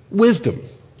his wisdom.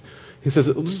 He says,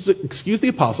 excuse the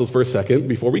apostles for a second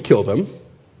before we kill them.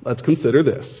 Let's consider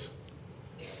this.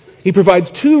 He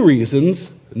provides two reasons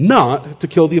not to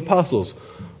kill the apostles.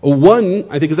 One,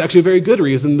 I think, is actually a very good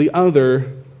reason. The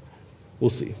other, we'll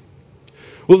see.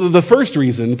 Well, the first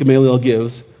reason Gamaliel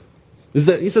gives is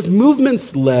that he says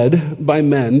movements led by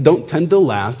men don't tend to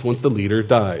last once the leader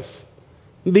dies.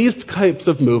 These types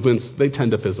of movements, they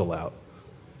tend to fizzle out.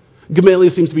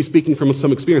 Gamaliel seems to be speaking from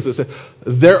some experience. That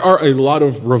said, there are a lot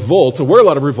of revolts, or were a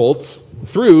lot of revolts,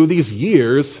 through these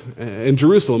years in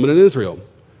Jerusalem and in Israel.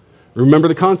 Remember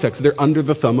the context. They're under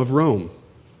the thumb of Rome.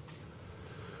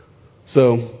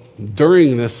 So,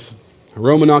 during this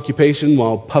Roman occupation,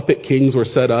 while puppet kings were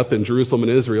set up in Jerusalem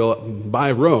and Israel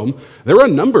by Rome, there were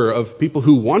a number of people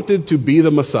who wanted to be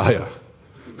the Messiah,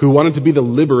 who wanted to be the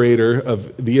liberator of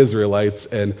the Israelites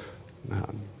and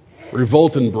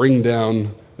revolt and bring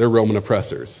down their Roman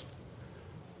oppressors.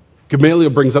 Gamaliel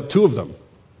brings up two of them.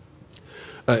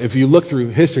 If you look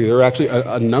through history, there are actually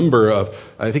a number of,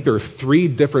 I think there are 3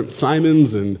 different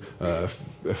Simons and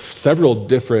several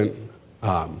different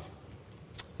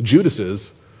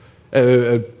Judases.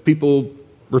 People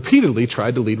repeatedly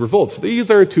tried to lead revolts.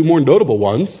 These are 2 more notable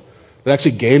ones that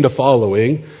actually gained a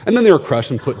following, and then they were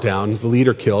crushed and put down, the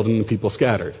leader killed, and the people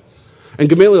scattered. And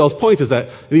Gamaliel's point is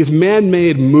that these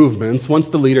man-made movements, once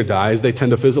the leader dies, they tend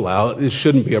to fizzle out. It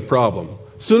shouldn't be a problem.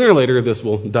 Sooner or later, this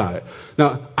will die.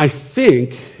 Now, I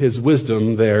think his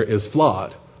wisdom there is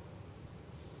flawed.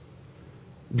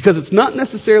 Because it's not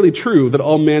necessarily true that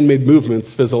all man-made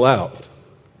movements fizzle out.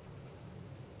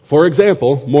 For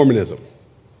example, Mormonism.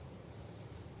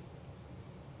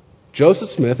 Joseph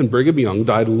Smith and Brigham Young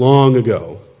died long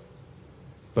ago,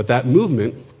 but that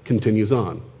movement continues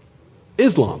on.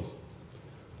 Islam.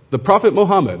 The Prophet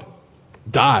Muhammad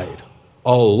died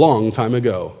a long time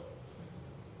ago,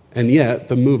 and yet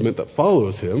the movement that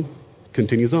follows him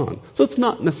continues on. So it's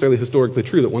not necessarily historically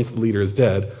true that once the leader is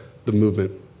dead, the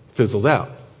movement fizzles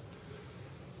out.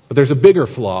 But there's a bigger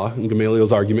flaw in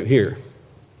Gamaliel's argument here.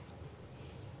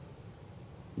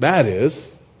 That is,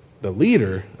 the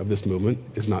leader of this movement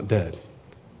is not dead.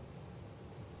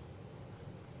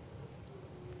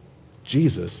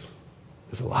 Jesus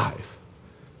is alive.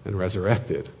 and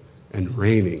resurrected and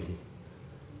reigning,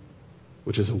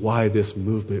 which is why this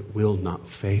movement will not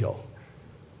fail,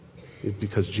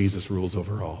 because Jesus rules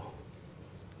over all.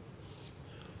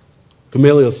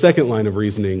 Gamaliel's second line of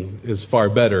reasoning is far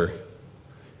better.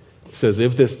 He says,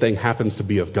 if this thing happens to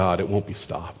be of God, it won't be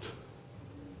stopped.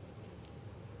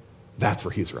 That's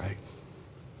where he's right.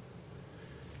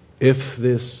 If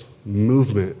this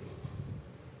movement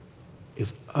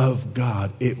is of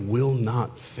God, it will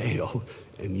not fail,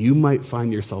 and you might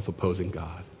find yourself opposing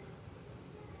God.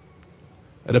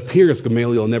 It appears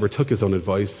Gamaliel never took his own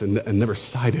advice and never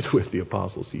sided with the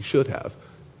apostles. He should have.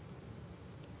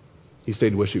 He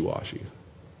stayed wishy-washy.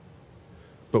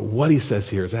 But what he says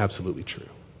here is absolutely true.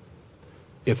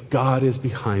 If God is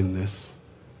behind this,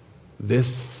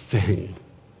 this thing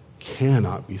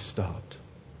cannot be stopped.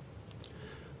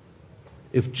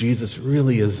 If Jesus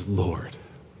really is Lord,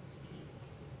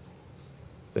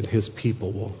 then his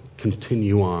people will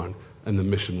continue on and the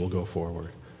mission will go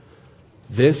forward.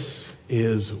 This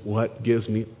is what gives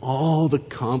me all the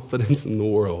confidence in the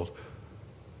world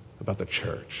about the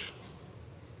church.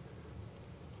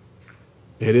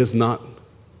 It is not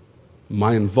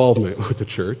my involvement with the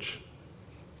church.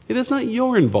 It is not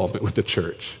your involvement with the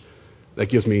church that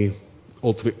gives me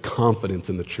ultimate confidence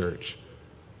in the church.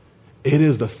 It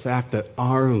is the fact that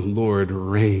our Lord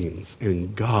reigns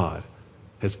and God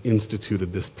has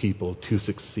instituted this people to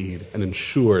succeed and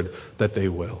ensured that they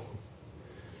will.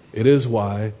 It is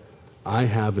why I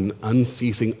have an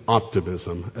unceasing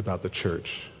optimism about the church.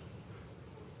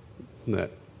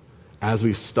 That as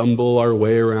we stumble our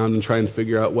way around and try and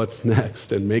figure out what's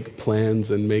next and make plans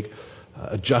and make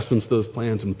adjustments to those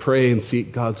plans and pray and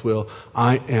seek God's will,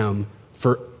 I am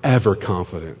forever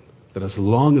confident that as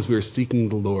long as we are seeking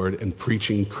the Lord and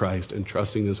preaching Christ and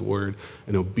trusting his word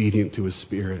and obedient to his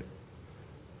Spirit,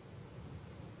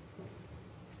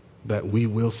 that we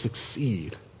will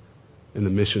succeed in the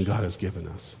mission God has given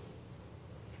us.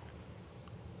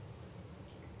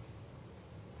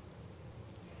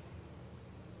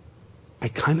 I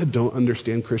kind of don't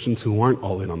understand Christians who aren't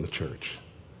all in on the church.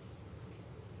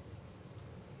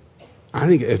 I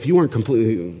think if you aren't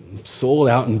completely sold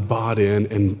out and bought in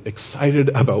and excited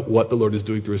about what the Lord is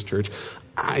doing through his church,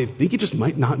 I think you just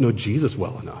might not know Jesus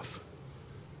well enough.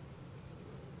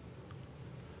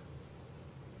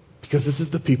 Because this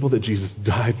is the people that Jesus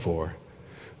died for.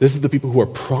 This is the people who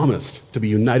are promised to be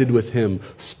united with him,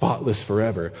 spotless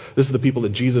forever. This is the people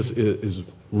that Jesus is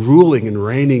ruling and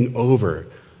reigning over.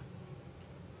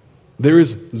 There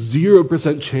is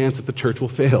 0% chance that the church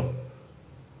will fail.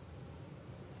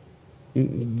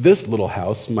 This little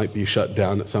house might be shut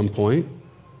down at some point.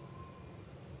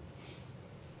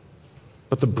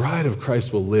 But the bride of Christ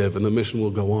will live and the mission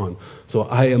will go on. So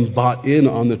I am bought in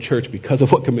on the church because of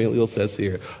what Gamaliel says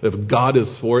here. If God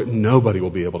is for it, nobody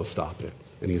will be able to stop it.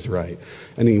 And he's right.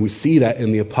 And we see that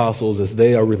in the apostles as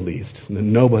they are released. And that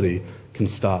nobody can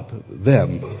stop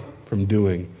them from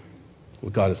doing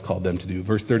what God has called them to do.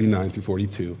 Verse 39 through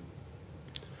 42.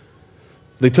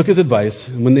 They took his advice,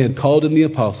 and when they had called in the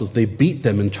apostles, they beat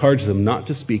them and charged them not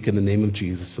to speak in the name of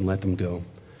Jesus and let them go.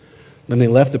 Then they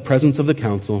left the presence of the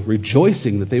council,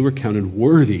 rejoicing that they were counted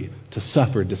worthy to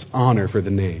suffer dishonor for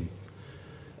the name.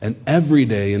 And every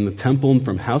day in the temple and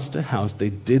from house to house, they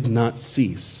did not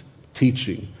cease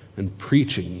teaching and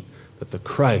preaching that the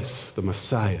Christ, the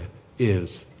Messiah,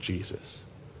 is Jesus.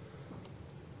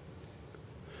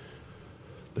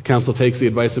 The council takes the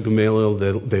advice of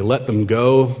Gamaliel. They let them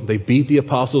go. They beat the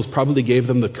apostles, probably gave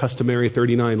them the customary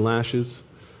 39 lashes.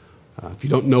 If you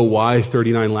don't know why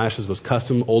 39 lashes was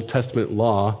custom, Old Testament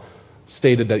law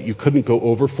stated that you couldn't go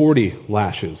over 40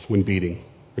 lashes when beating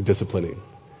or disciplining.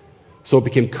 So it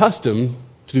became custom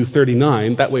to do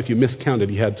 39. That way, if you miscounted,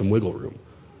 you had some wiggle room.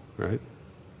 Right?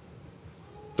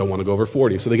 Don't want to go over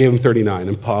 40. So they gave him 39.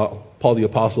 And Paul the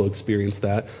Apostle experienced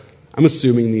that. I'm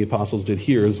assuming the apostles did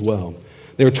here as well.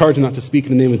 They were charged not to speak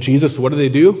in the name of Jesus. So what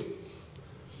do?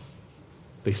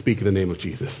 They speak in the name of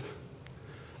Jesus.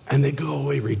 And they go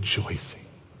away rejoicing.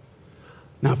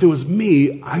 Now, if it was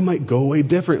me, I might go away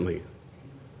differently.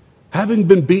 Having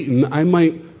been beaten, I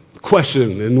might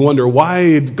question and wonder,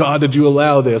 why, God, did you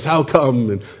allow this? How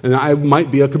come? And I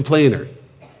might be a complainer.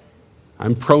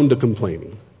 I'm prone to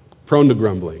complaining, prone to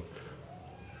grumbling.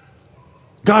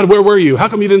 God, where were you? How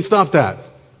come you didn't stop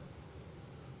that?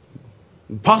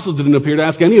 The apostles didn't appear to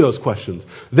ask any of those questions.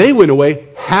 They went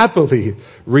away happily,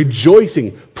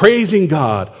 rejoicing, praising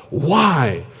God.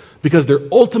 Why? Because their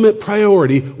ultimate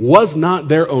priority was not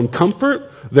their own comfort,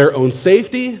 their own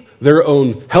safety, their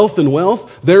own health and wealth.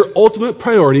 Their ultimate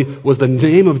priority was the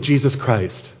name of Jesus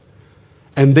Christ.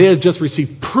 And they had just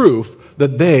received proof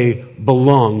that they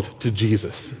belonged to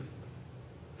Jesus.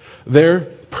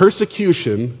 Their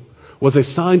persecution was a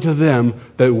sign to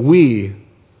them that we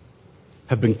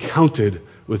have been counted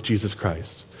with Jesus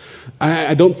Christ.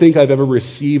 I don't think I've ever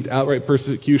received outright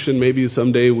persecution. Maybe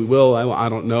someday we will. I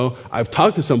don't know. I've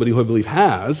talked to somebody who I believe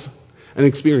has and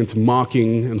experienced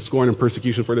mocking and scorn and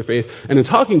persecution for their faith. And in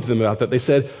talking to them about that, they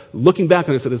said, looking back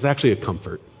on it, said it's actually a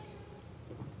comfort.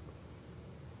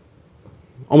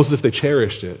 Almost as if they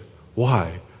cherished it.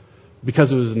 Why?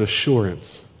 Because it was an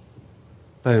assurance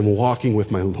that I am walking with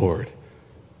my Lord.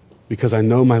 Because I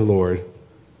know my Lord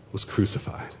was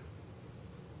crucified.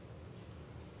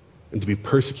 And to be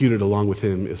persecuted along with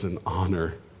him is an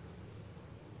honor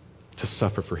to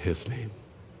suffer for his name.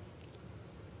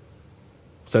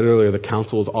 I said earlier, the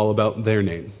council was all about their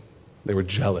name. They were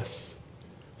jealous.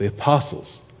 The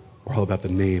apostles were all about the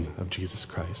name of Jesus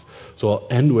Christ. So I'll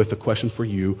end with a question for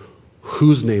you.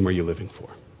 Whose name are you living for?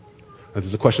 This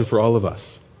is a question for all of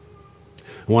us.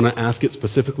 I want to ask it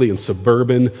specifically in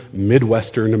suburban,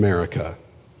 Midwestern America,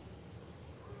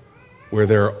 where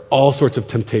there are all sorts of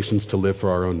temptations to live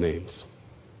for our own names.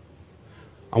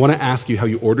 I want to ask you how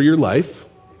you order your life,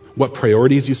 what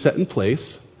priorities you set in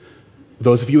place.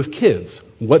 Those of you with kids,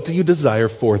 what do you desire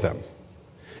for them?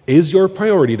 Is your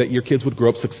priority that your kids would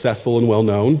grow up successful and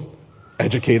well-known,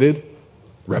 educated,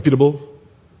 reputable?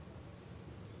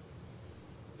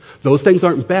 Those things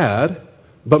aren't bad,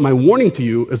 but my warning to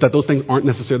you is that those things aren't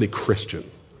necessarily Christian.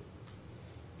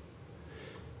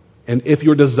 And if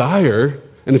your desire,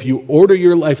 and if you order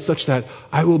your life such that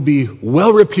I will be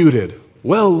well-reputed,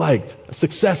 well-liked,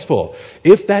 successful,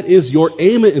 if that is your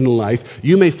aim in life,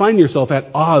 you may find yourself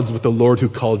at odds with the Lord who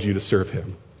called you to serve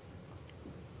him.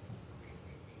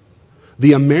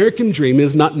 The American dream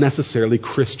is not necessarily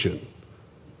Christian.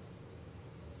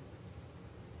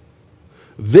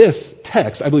 This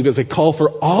text, I believe, is a call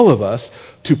for all of us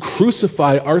to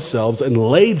crucify ourselves and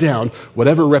lay down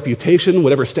whatever reputation,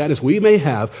 whatever status we may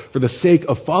have for the sake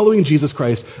of following Jesus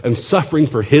Christ and suffering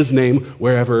for his name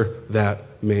wherever that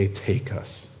may take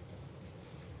us.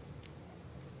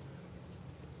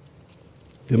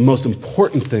 The most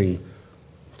important thing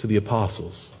to the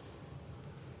apostles,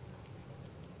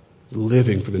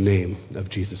 living for the name of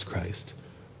Jesus Christ.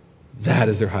 That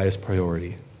is their highest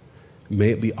priority.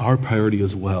 May it be our priority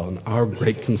as well and our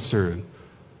great concern,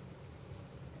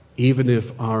 even if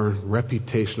our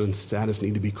reputation and status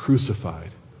need to be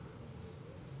crucified,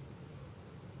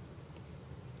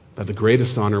 that the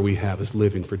greatest honor we have is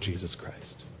living for Jesus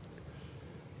Christ.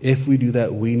 If we do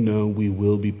that, we know we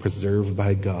will be preserved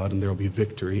by God and there will be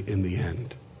victory in the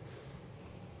end.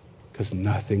 Because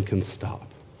nothing can stop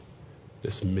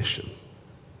this mission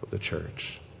of the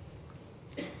church.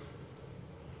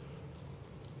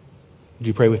 Would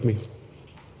you pray with me?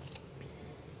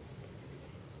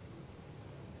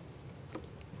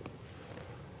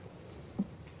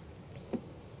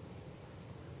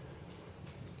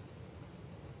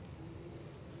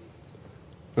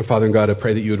 Our Father and God, I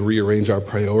pray that you would rearrange our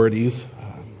priorities,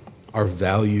 our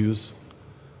values,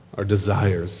 our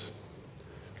desires,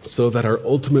 so that our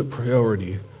ultimate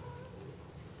priority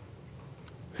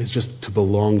is just to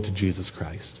belong to Jesus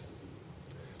Christ,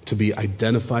 to be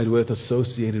identified with,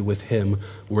 associated with him,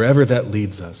 wherever that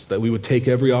leads us, that we would take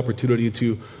every opportunity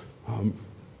to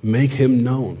make him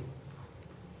known.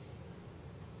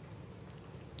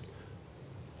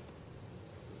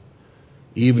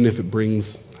 Even if it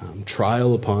brings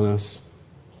trial upon us,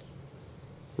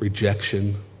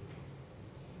 rejection.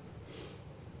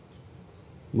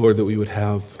 Lord, that we would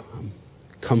have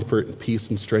comfort and peace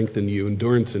and strength in you,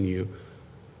 endurance in you,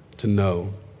 to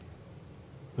know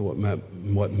that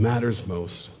what matters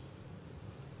most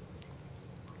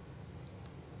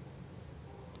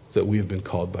is that we have been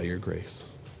called by your grace.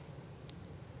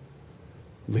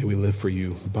 May we live for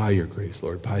you by your grace,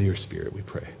 Lord, by your Spirit, we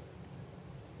pray.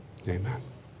 Amen.